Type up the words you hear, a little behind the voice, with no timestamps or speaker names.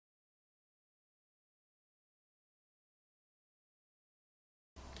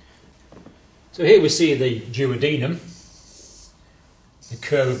So here we see the duodenum, the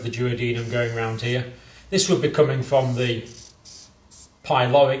curve of the duodenum going around here. This would be coming from the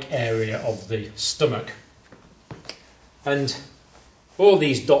pyloric area of the stomach. And all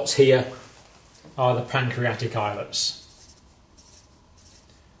these dots here are the pancreatic islets.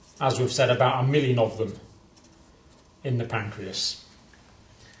 As we've said, about 1 million of them in the pancreas.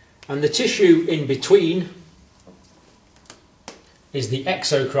 And the tissue in between is the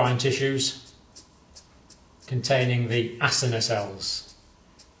exocrine tissues containing the acinar cells,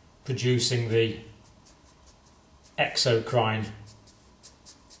 producing the exocrine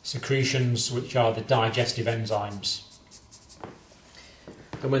secretions, which are the digestive enzymes.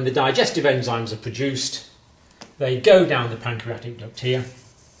 And when the digestive enzymes are produced, they go down the pancreatic duct here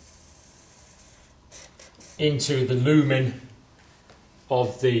into the lumen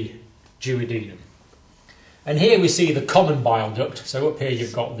of the duodenum. And here we see the common bile duct. So up here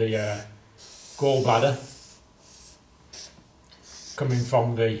you've got the gallbladder coming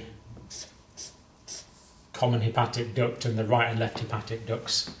from the common hepatic duct and the right and left hepatic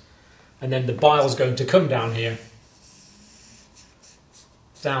ducts. And then the bile is going to come down here,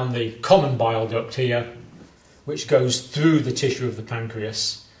 down the common bile duct here, which goes through the tissue of the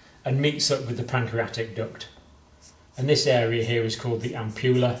pancreas and meets up with the pancreatic duct. And this area here is called the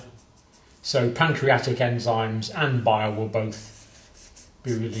ampulla. So pancreatic enzymes and bile will both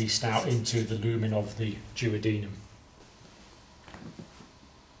be released out into the lumen of the duodenum.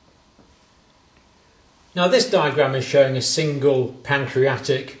 Now this diagram is showing a single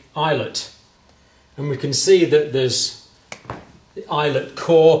pancreatic islet, and we can see that there's the islet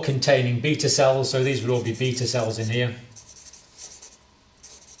core containing beta cells, so these will all be beta cells in here.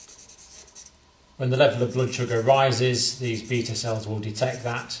 When the level of blood sugar rises, these beta cells will detect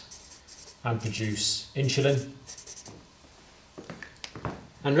that and produce insulin.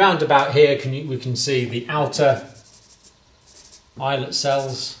 And round about here we can see the outer islet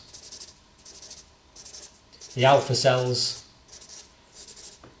cells, the alpha cells.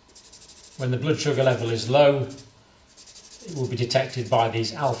 When the blood sugar level is low, it will be detected by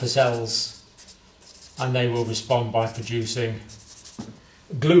these alpha cells, and they will respond by producing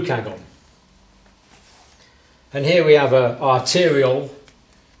glucagon. And here we have an arteriole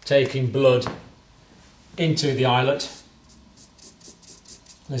taking blood into the islet.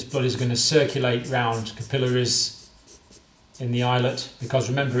 This blood is going to circulate round capillaries in the islet, because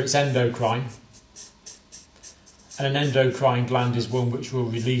remember it's endocrine. And an endocrine gland is one which will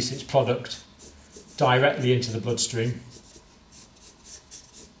release its product directly into the bloodstream.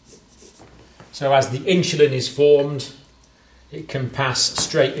 So as the insulin is formed, it can pass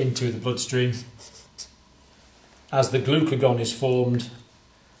straight into the bloodstream. As the glucagon is formed,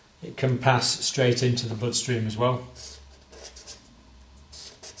 it can pass straight into the bloodstream as well.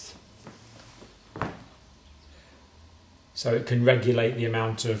 So it can regulate the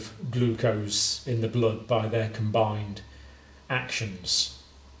amount of glucose in the blood by their combined actions.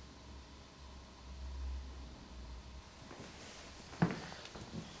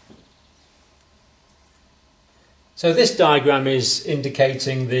 So this diagram is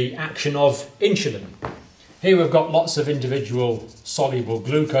indicating the action of insulin. Here we've got lots of individual soluble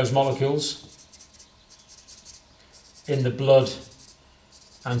glucose molecules in the blood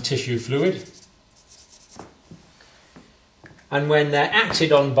and tissue fluid. And when they're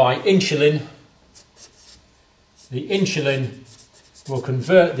acted on by insulin, the insulin will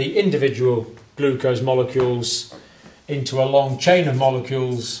convert the individual glucose molecules into a long chain of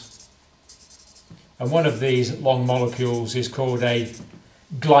molecules. And one of these long molecules is called a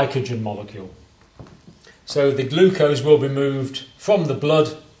glycogen molecule. So the glucose will be moved from the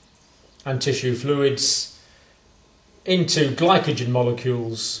blood and tissue fluids into glycogen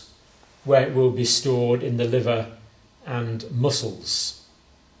molecules, where it will be stored in the liver and muscles.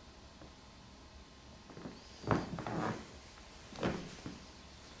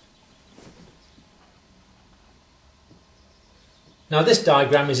 Now this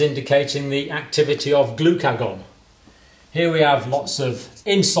diagram is indicating the activity of glucagon. Here we have lots of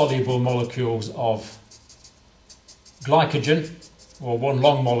insoluble molecules of glycogen, or one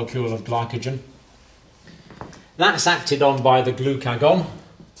long molecule of glycogen. That's acted on by the glucagon,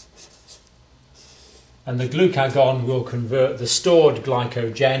 and the glucagon will convert the stored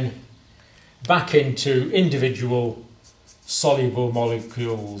glycogen back into individual soluble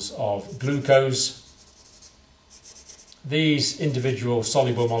molecules of glucose. These individual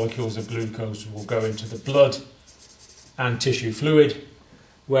soluble molecules of glucose will go into the blood and tissue fluid,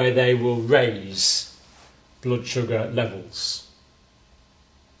 where they will raise blood sugar levels.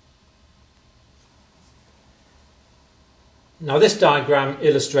 Now this diagram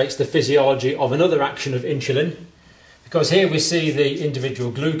illustrates the physiology of another action of insulin, because here we see the individual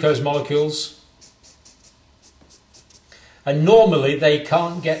glucose molecules, and normally they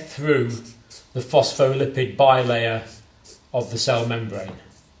can't get through the phospholipid bilayer of the cell membrane.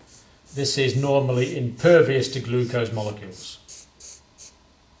 This is normally impervious to glucose molecules.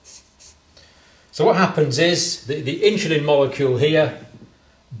 So what happens is the insulin molecule here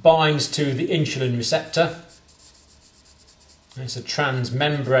binds to the insulin receptor. It's a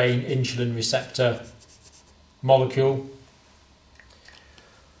transmembrane insulin receptor molecule.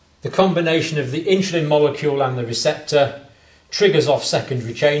 The combination of the insulin molecule and the receptor triggers off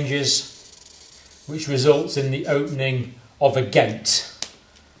secondary changes, which results in the opening of a gate.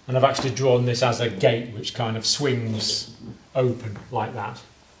 And I've actually drawn this as a gate which kind of swings open like that.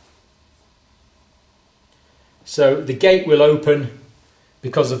 So the gate will open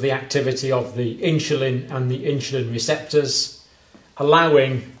because of the activity of the insulin and the insulin receptors,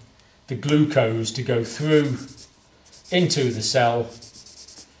 allowing the glucose to go through into the cell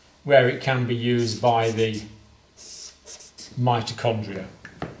where it can be used by the mitochondria.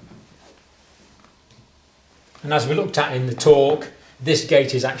 And as we looked at in the talk, this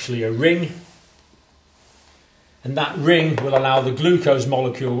gate is actually a ring, and that ring will allow the glucose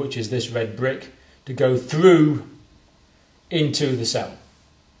molecule, which is this red brick, to go through into the cell.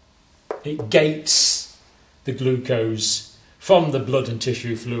 It gates the glucose from the blood and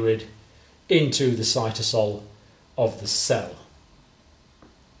tissue fluid into the cytosol of the cell.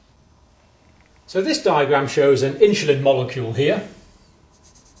 So this diagram shows an insulin molecule here,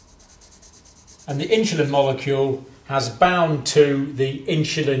 and the insulin molecule has bound to the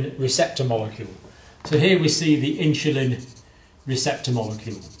insulin receptor molecule. So here we see the insulin receptor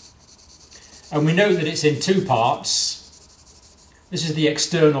molecule, and we know that it's in two parts. This is the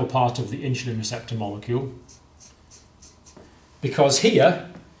external part of the insulin receptor molecule, because here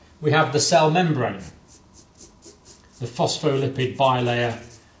we have the cell membrane, the phospholipid bilayer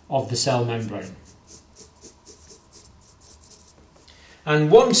of the cell membrane.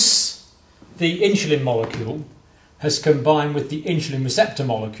 And once the insulin molecule has combined with the insulin receptor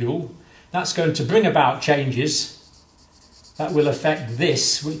molecule, that's going to bring about changes that will affect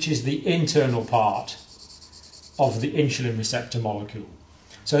this, which is the internal part of the insulin receptor molecule.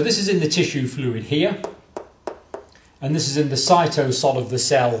 So this is in the tissue fluid here, and this is in the cytosol of the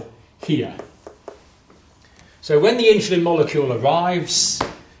cell here. So when the insulin molecule arrives,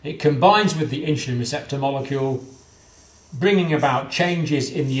 it combines with the insulin receptor molecule, bringing about changes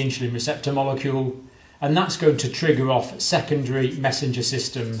in the insulin receptor molecule, and that's going to trigger off secondary messenger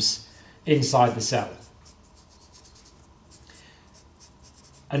systems inside the cell.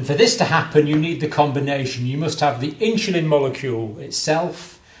 And for this to happen, you need the combination. You must have the insulin molecule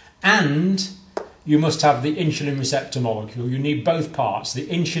itself, and you must have the insulin receptor molecule. You need both parts, the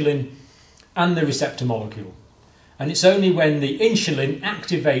insulin and the receptor molecule. And it's only when the insulin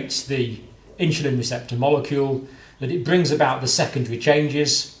activates the insulin receptor molecule that it brings about the secondary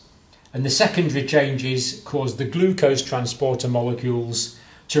changes, and the secondary changes cause the glucose transporter molecules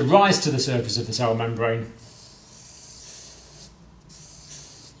to rise to the surface of the cell membrane.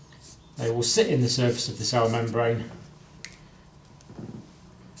 They will sit in the surface of the cell membrane,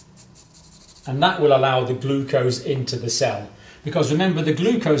 and that will allow the glucose into the cell, because remember, the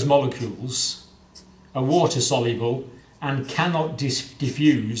glucose molecules are water soluble and cannot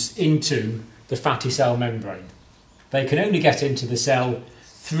diffuse into the fatty cell membrane. They can only get into the cell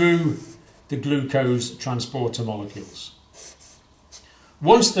through the glucose transporter molecules.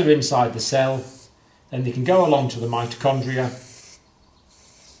 Once they're inside the cell, then they can go along to the mitochondria,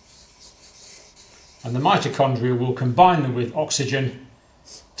 and the mitochondria will combine them with oxygen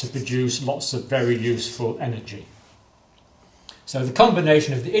to produce lots of very useful energy. So the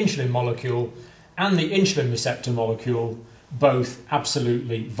combination of the insulin molecule and the insulin receptor molecule, both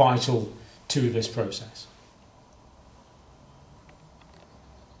absolutely vital to this process.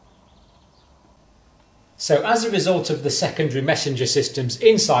 So as a result of the secondary messenger systems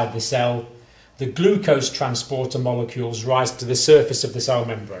inside the cell, the glucose transporter molecules rise to the surface of the cell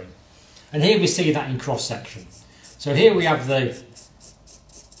membrane. And here we see that in cross-section. So here we have the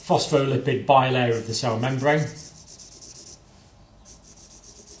phospholipid bilayer of the cell membrane.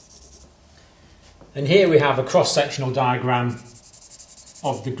 And here we have a cross-sectional diagram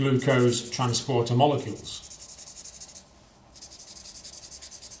of the glucose transporter molecules.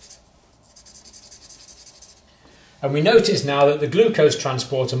 And we notice now that the glucose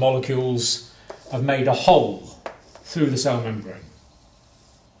transporter molecules have made a hole through the cell membrane.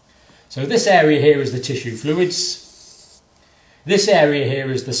 So this area here is the tissue fluids. This area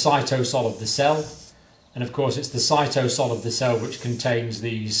here is the cytosol of the cell, And of course it's the cytosol of the cell which contains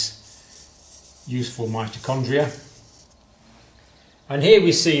these useful mitochondria. And here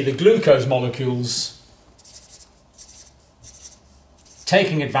we see the glucose molecules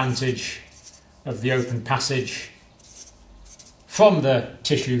taking advantage of the open passage from the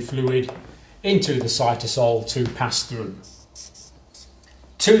tissue fluid into the cytosol to pass through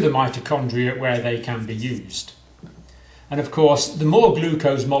to the mitochondria where they can be used. And of course, the more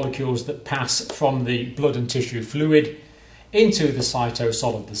glucose molecules that pass from the blood and tissue fluid into the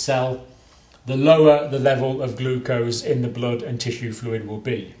cytosol of the cell, the lower the level of glucose in the blood and tissue fluid will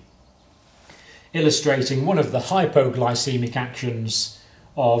be, illustrating one of the hypoglycemic actions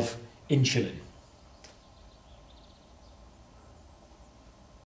of insulin.